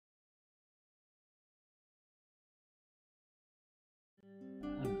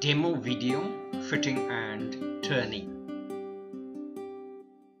Demo video fitting and turning.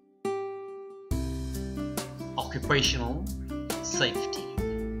 Occupational safety.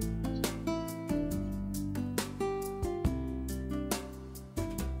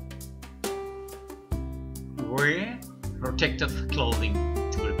 Wear protective clothing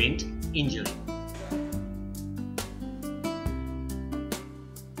to prevent injury.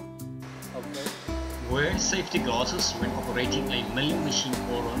 Wear safety glasses when operating a milling machine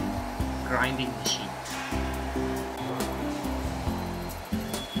or a grinding machine.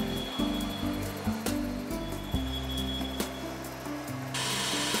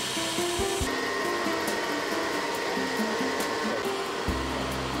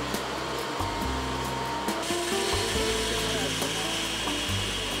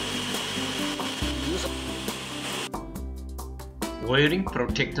 Wearing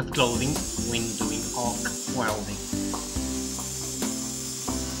protective clothing when doing arc welding.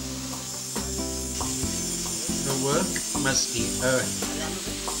 The work must be earned.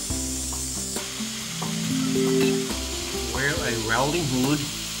 Wear a welding hood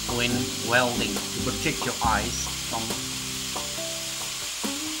when welding to protect your eyes from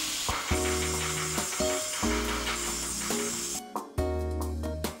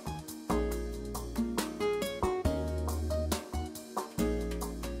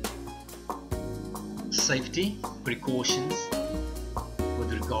safety precautions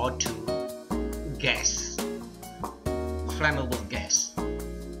with regard to gas, flammable gas.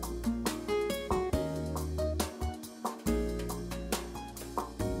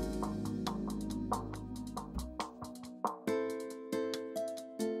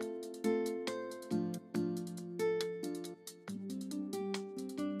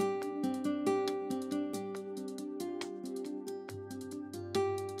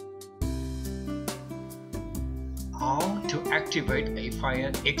 How to activate a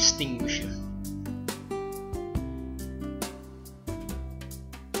fire extinguisher.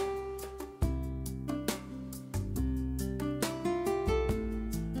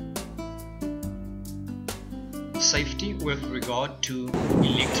 Safety with regard to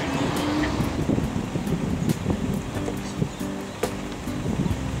electrical work.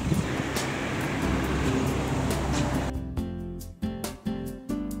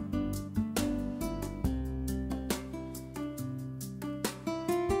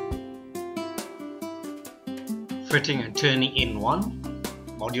 Fitting and turning in 1,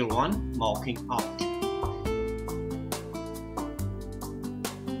 module 1, marking out.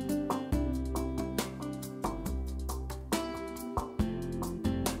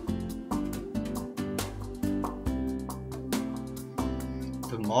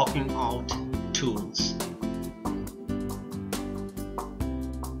 The marking out tools.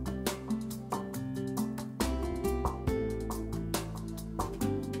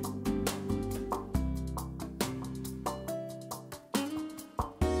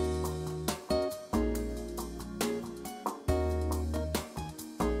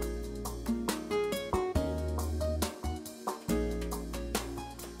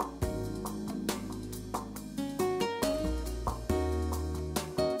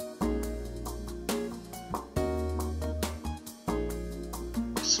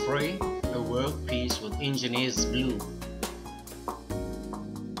 Spray a workpiece with engineer's glue.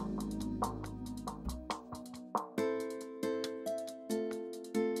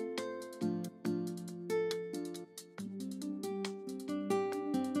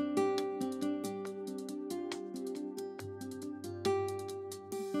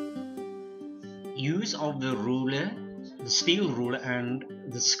 Use of the ruler, the steel ruler and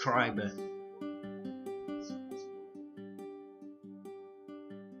the scriber.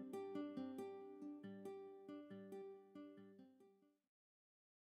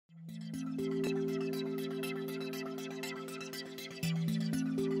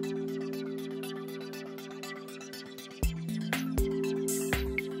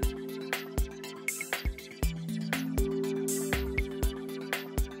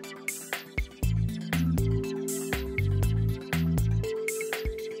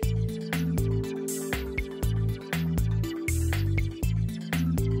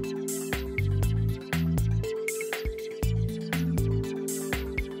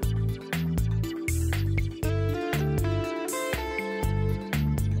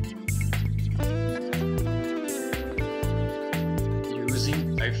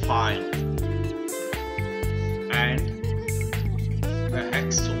 A file and a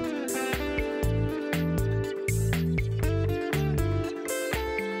hacksaw.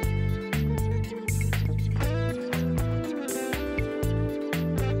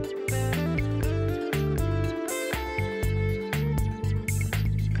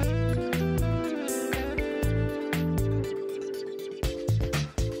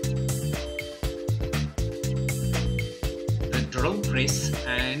 press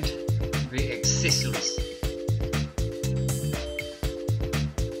and the accessories.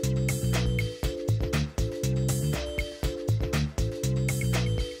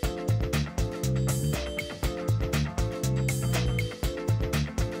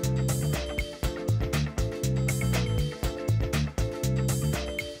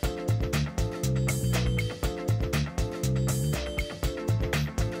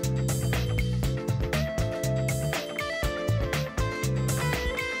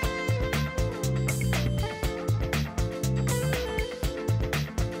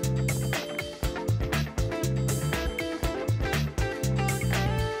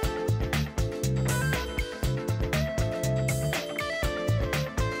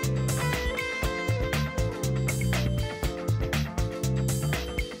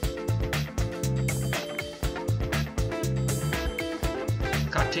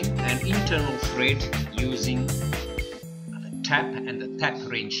 Cutting an internal thread using the tap and the tap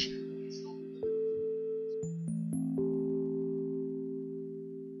wrench.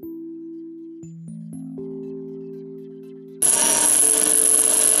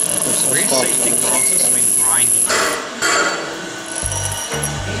 Wear safety glasses when grinding.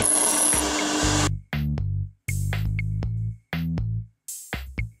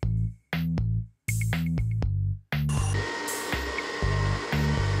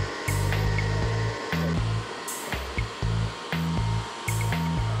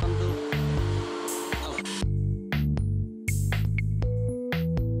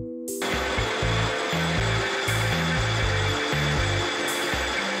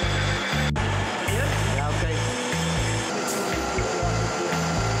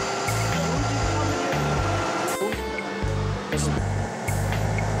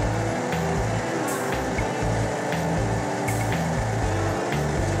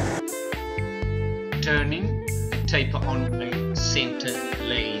 Turning the taper on a center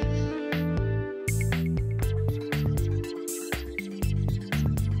lathe.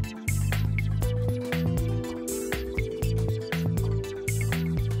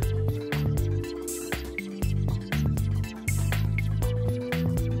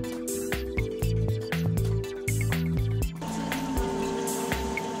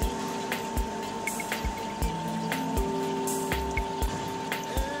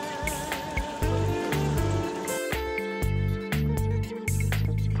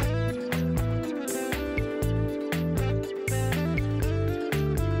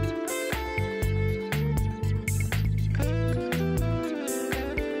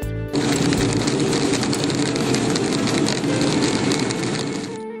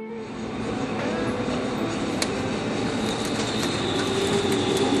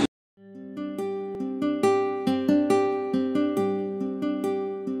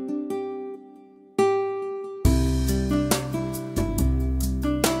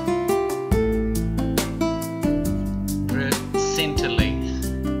 Center lathe.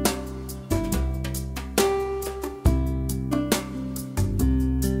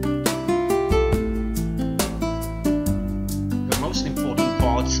 The most important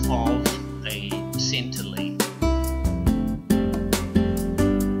parts of a center lathe.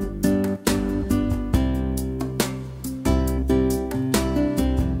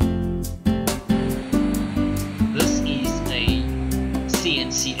 This is a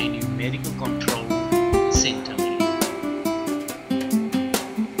CNC, a numerical control center lathe.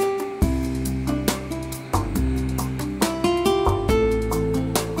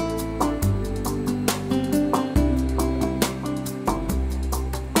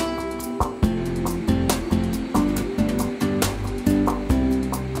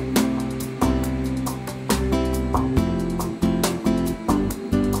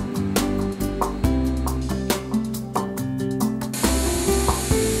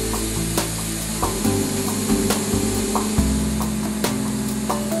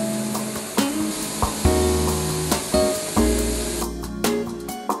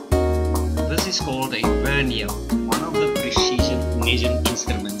 This is called a vernier, one of the precision measuring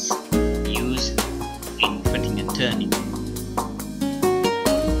instruments used in fitting and turning.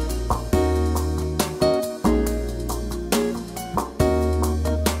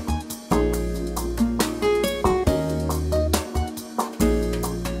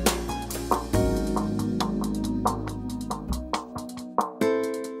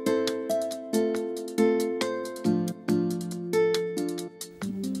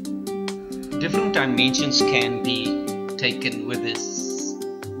 Different dimensions can be taken with a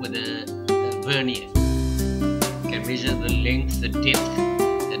vernier. You can measure the length, the depth,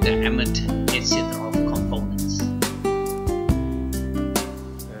 the diameter, etc. of components.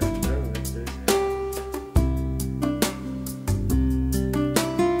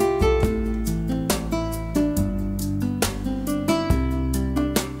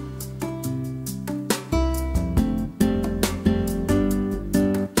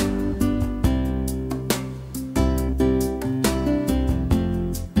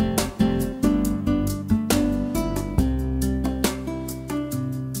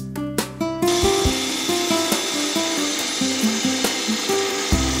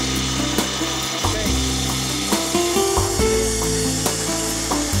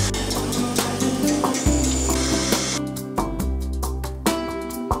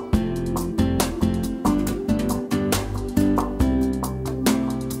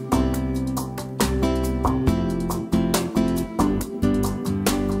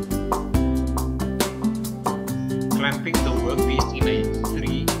 clamping the workpiece in a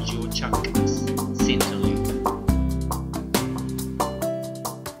 3-jaw chuck centrally.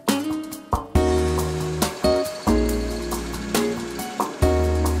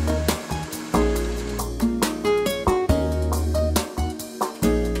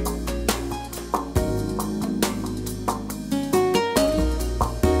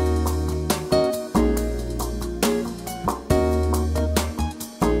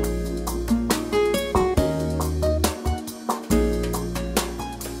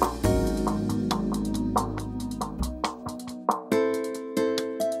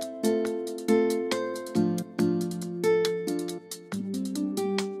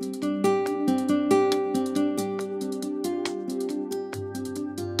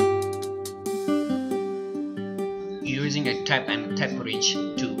 Using a tap and tap wrench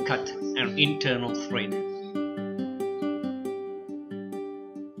to cut an internal thread.